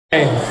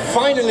Okay,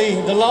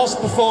 finally, the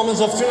last performance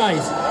of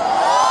tonight.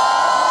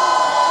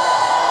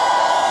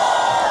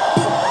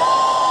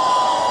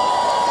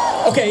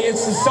 Okay,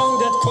 it's a song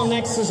that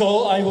connects us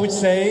all, I would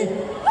say.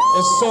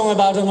 A song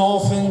about an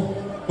orphan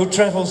who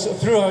travels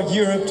throughout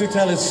Europe to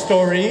tell his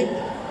story.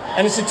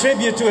 And it's a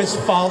tribute to his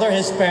father,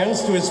 his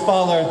parents, to his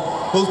father,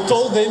 who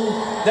told him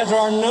that there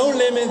are no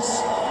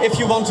limits if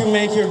you want to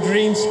make your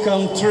dreams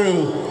come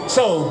true.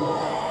 So,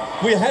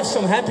 we have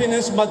some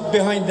happiness, but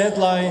behind that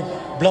lie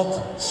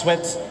blood,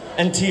 sweat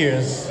and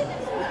tears.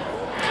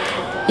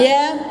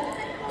 Yeah.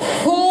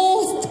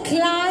 Joost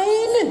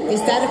Klein,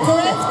 is that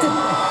correct?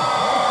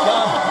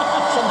 Yeah,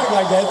 something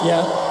like that,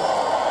 yeah.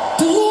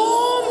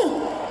 Droom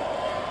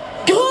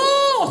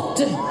groot.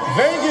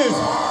 Very good.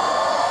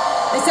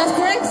 Is that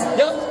correct?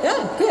 Yeah.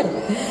 Yeah, good.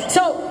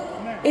 So,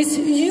 is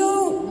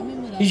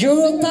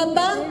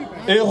Europapa?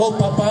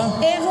 Europapa.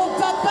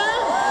 Europapa?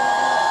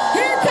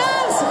 Here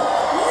comes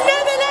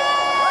Netherlands!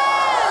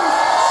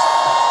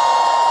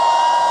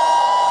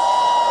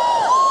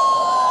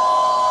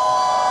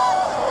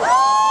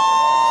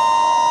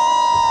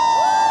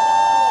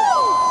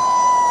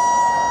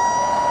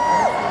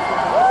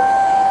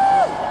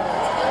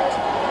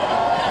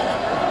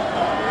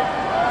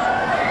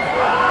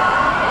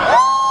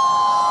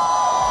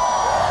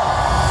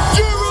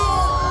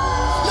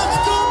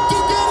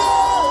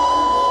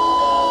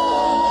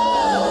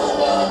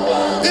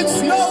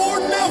 It's now or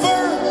never.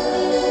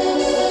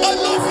 I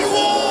love you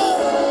all.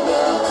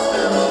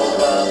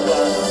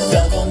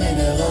 Welkom in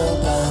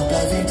Europa,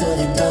 blijf hier tot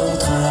ik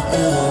dood ga.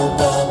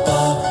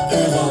 Europapa,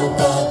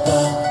 Europapa.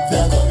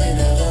 Welkom in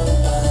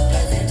Europa,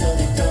 blijf hier tot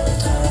ik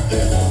dood ga.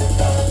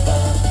 Europapa.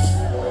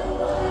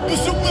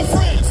 Bezoek mijn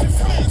friends in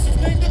France, of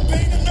neem de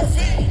benen naar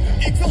Veen.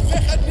 Ik wil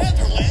weg uit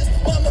Netherlands,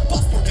 maar mijn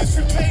paspoort is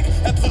verdwenen.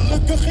 Heb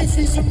gelukkig geen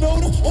visum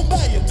nodig om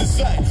bij je te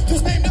zijn.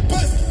 Dus neem de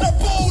bus naar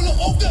Polen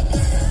of de...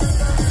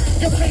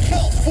 Ik heb geen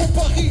geld voor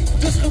Paris,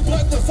 dus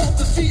gebruik mijn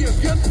fantasie.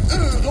 Heb je een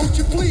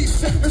eurotje, please?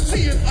 Zeg me,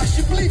 zie het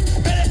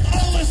alsjeblieft. Ben echt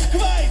alles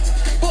kwijt,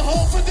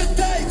 behalve de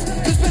tijd.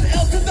 Dus ben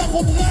elke dag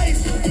op reis.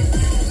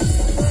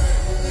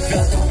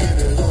 Welkom in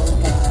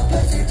Europa,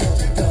 blijf hier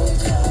tot ik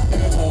dood ga.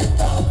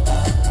 Europapa,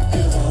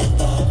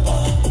 Europapa.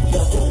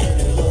 Welkom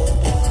in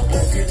Europa,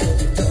 blijf hier tot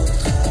ik dood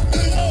ga.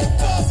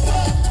 Europapa,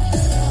 Europapa, Europapa.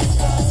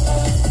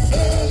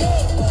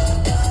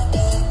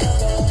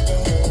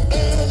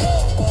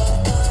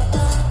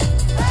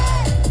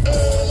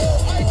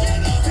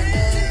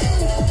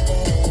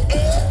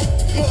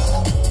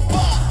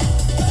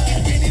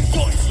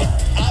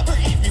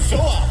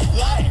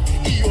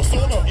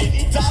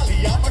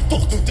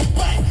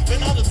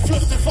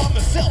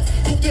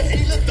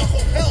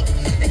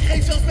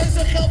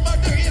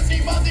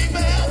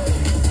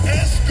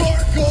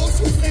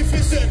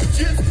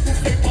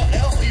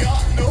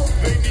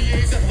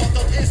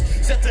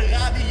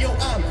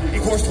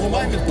 Voor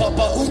mij met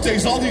papa Oete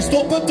zal die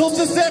stoppen tot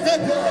ze zeggen.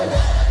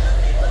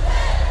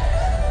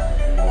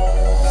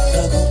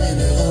 Welkom in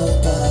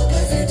Europa,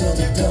 blijf hier tot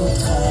ik dood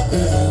ga.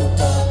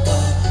 Europapa,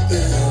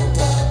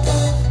 Europapa.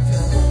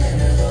 Welkom in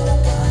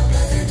Europa,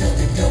 blijf hier tot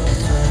ik dood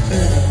ga.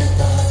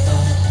 Europapa,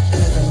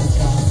 Europapa.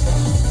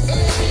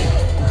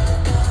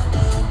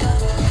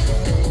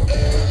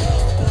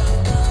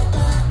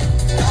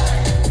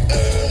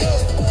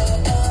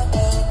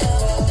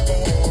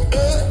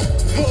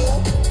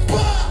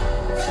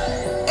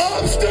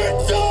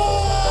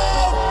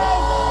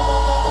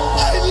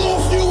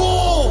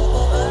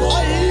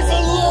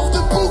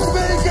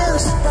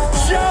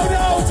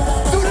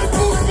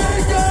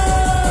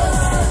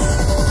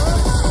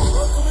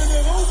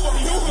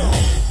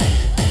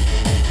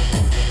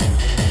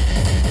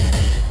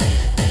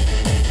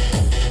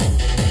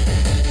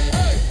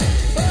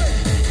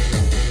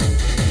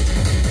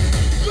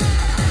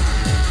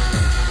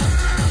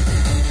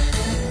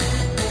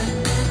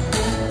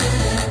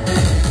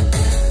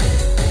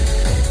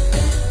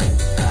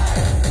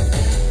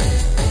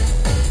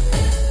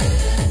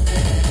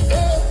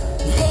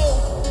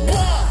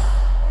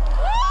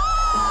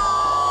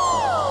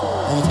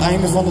 Aan het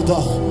einde van de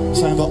dag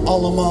zijn we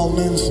allemaal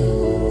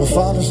mensen. Mijn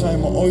vader zei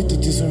me ooit,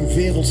 het is een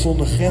wereld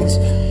zonder grens.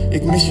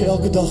 Ik mis je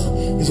elke dag,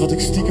 is wat ik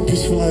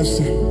stiekempjes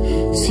verluister.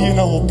 Zie je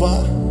nou wel, pa?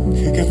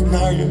 Ik heb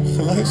naar je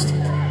geluisterd.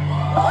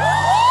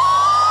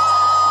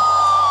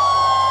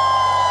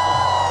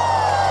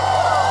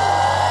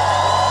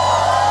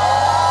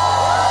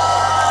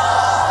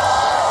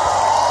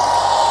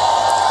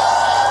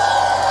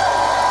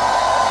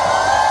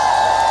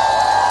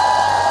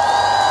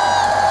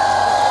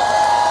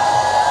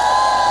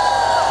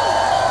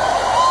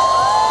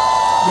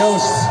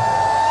 Joost.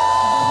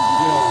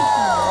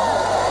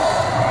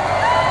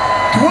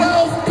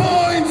 12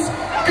 points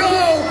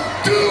go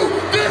to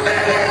the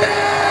Netherlands!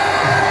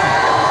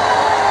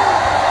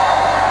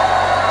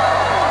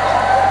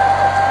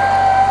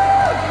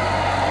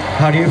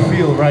 How do you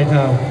feel right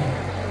now?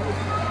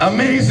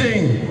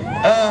 Amazing!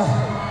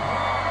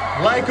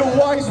 Like a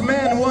wise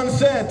man once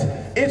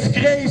said, it's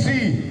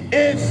crazy,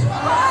 it's...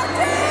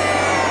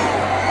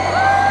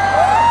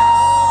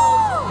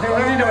 They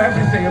already know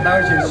everything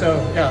about you, so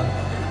yeah.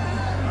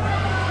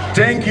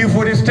 Thank you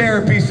for this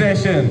therapy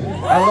session.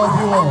 I love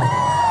you all.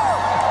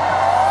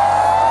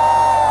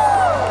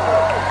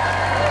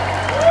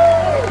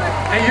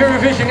 And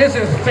Eurovision is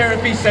a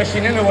therapy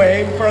session in a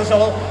way for us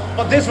all,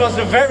 but this was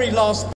the very last